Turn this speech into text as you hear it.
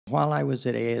while I was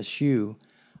at ASU,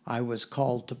 I was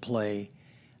called to play.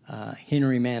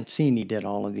 Henry Mancini did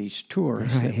all of these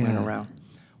tours that went around.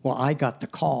 Well, I got the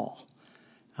call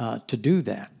to do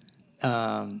that.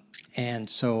 And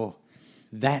so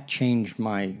that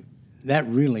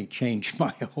really changed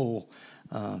my whole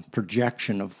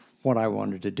projection of what I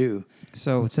wanted to do.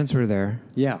 So since we're there,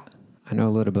 I know a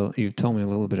little bit. You've told me a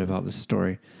little bit about this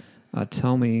story.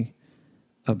 Tell me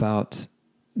about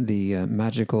the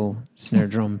magical snare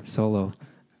drum solo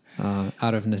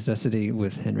out of necessity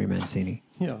with Henry Mancini.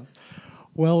 Yeah.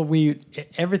 Well,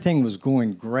 everything was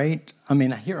going great. I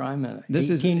mean, here I'm an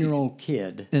 18-year-old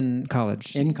kid. In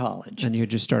college. In college. And you had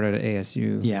just started at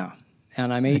ASU. Yeah.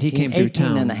 And I'm 18, he came through 18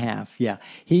 town. and a half. Yeah.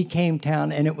 He came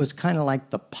town, and it was kind of like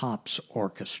the Pops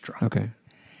Orchestra. Okay.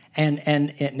 And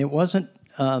it wasn't,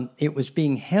 it was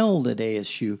being held at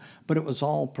ASU, but it was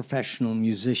all professional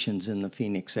musicians in the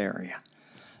Phoenix area.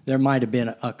 There might have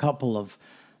been a couple of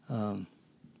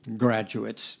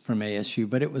graduates from ASU,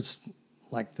 but it was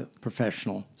like the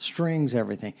professional strings,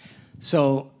 everything.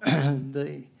 So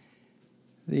the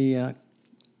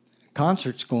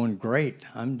concert's going great.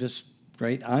 I'm just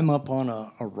great. I'm up on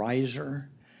a riser.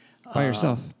 By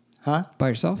yourself? Huh? By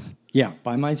yourself? Yeah,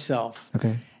 by myself.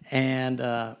 Okay. And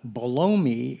below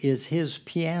me is his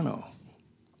piano.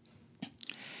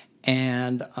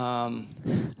 And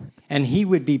he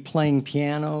would be playing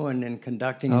piano and then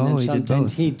conducting, and then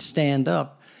sometimes he'd stand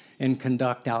up and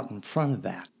conduct out in front of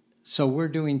that. So we're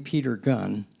doing Peter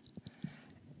Gunn,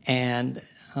 and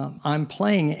I'm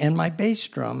playing, and my bass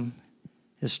drum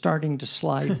is starting to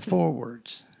slide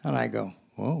forwards. And I go,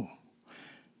 whoa,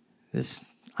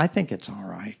 I think it's all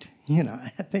right. You know,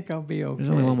 I think I'll be okay. There's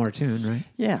only one more tune, right?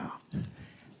 Yeah.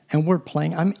 And we're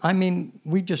playing, I mean,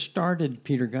 we just started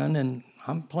Peter Gunn, and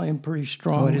I'm playing pretty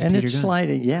strong. Oh, it is and Peter it's Gunn.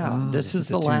 sliding, yeah. Oh, this is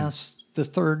the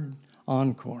third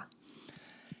encore.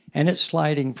 And it's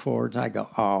sliding forwards. I go,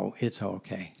 oh, it's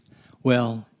okay.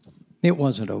 Well, it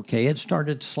wasn't okay. It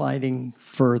started sliding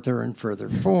further and further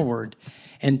forward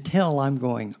until I'm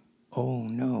going, oh,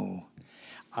 no.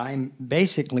 I'm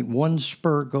basically, one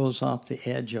spur goes off the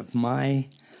edge of my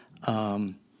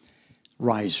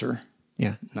riser.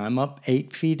 Yeah. And I'm up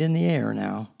 8 feet in the air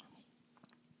now.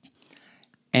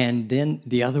 And then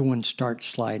the other one starts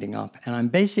sliding up. And I'm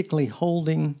basically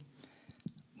holding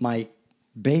my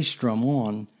bass drum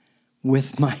on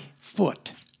with my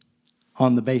foot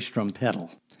on the bass drum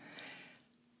pedal.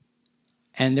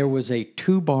 And there was a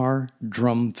 2-bar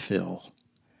drum fill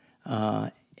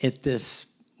at this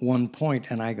one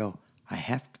point, and I go, I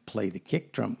have to play the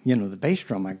kick drum. You know, the bass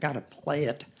drum, I got to play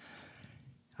it.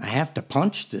 I have to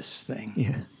punch this thing.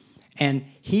 Yeah. And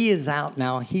he is out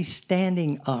now. He's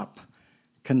standing up,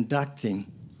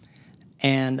 conducting,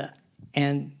 and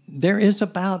there is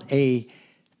about a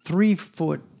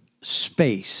 3-foot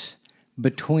space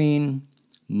between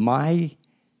my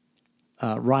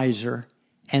riser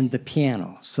and the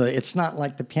piano. So it's not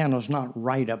like the piano's not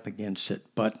right up against it,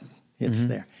 but it's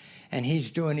there. And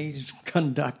he's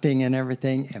conducting and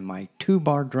everything, and my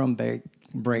 2-bar drum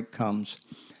break comes,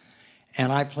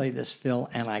 and I play this fill,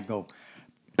 and I go,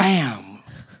 bam,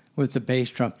 with the bass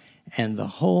drum, and the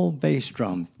whole bass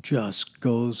drum just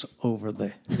goes over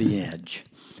the edge.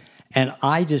 And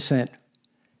I just went,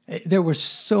 there were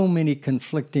so many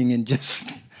conflicting and just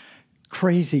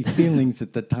crazy feelings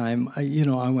at the time.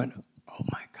 I went, oh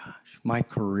my gosh, my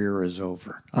career is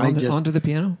over. Onto the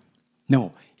piano?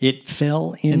 No, it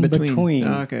fell in between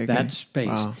okay. that space.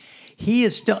 Wow. He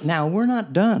is still, now we're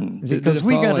not done, because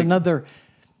we got another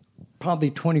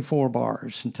probably 24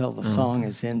 bars until the song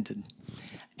is ended.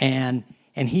 And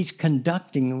he's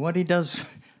conducting, and what he does,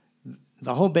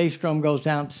 the whole bass drum goes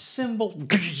down, cymbal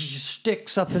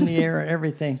sticks up in the air and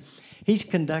everything. He's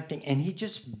conducting, and he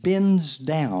just bends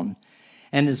down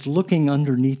and is looking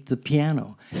underneath the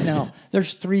piano. Now,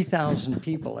 there's 3,000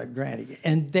 people at Grady,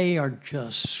 and they are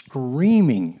just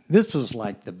screaming. This was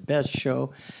like the best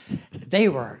show.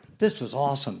 This was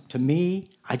awesome. To me,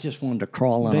 I just wanted to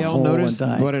crawl in a hole and die. They all noticed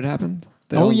what had happened?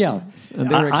 Yeah. And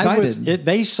they were excited.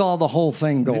 They saw the whole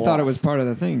thing go off. They thought it was part of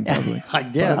the thing, probably. I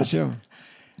guess. Part of the show.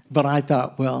 But I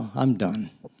thought, well, I'm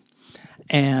done.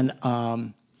 And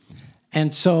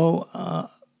so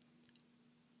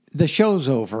the show's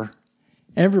over.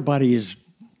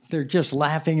 They're just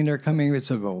laughing, and they're coming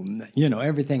with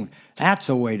everything. That's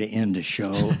a way to end a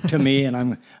show to me. And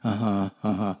I'm,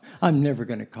 I'm never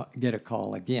going to get a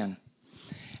call again.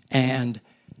 And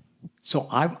so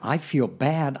I feel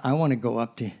bad. I want to go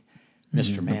up to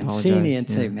Mr. Mancini and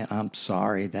say, man, I'm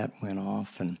sorry that went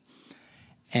off.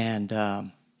 And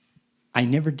I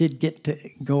never did get to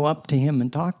go up to him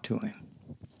and talk to him.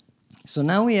 So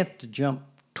now we have to jump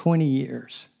 20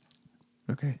 years.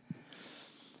 Okay.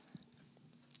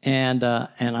 And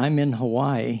I'm in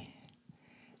Hawaii,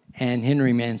 and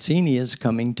Henry Mancini is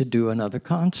coming to do another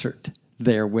concert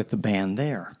there with the band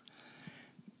there.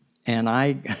 And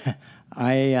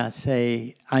I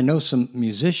say, I know some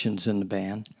musicians in the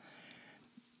band,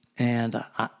 and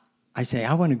I say,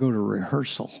 I want to go to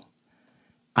rehearsal.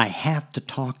 I have to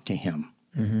talk to him,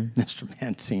 Mr.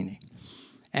 Mancini.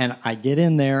 And I get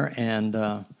in there, and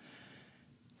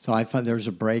so I find there's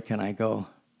a break, and I go,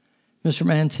 Mr.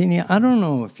 Mancini, I don't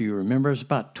know if you remember, it was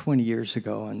about 20 years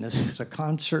ago, and this was a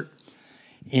concert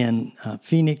in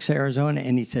Phoenix, Arizona,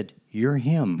 and he said, you're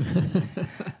him.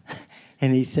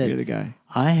 And he said, you're the guy.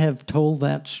 I have told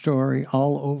that story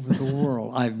all over the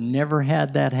world. I've never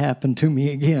had that happen to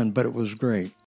me again, but it was great.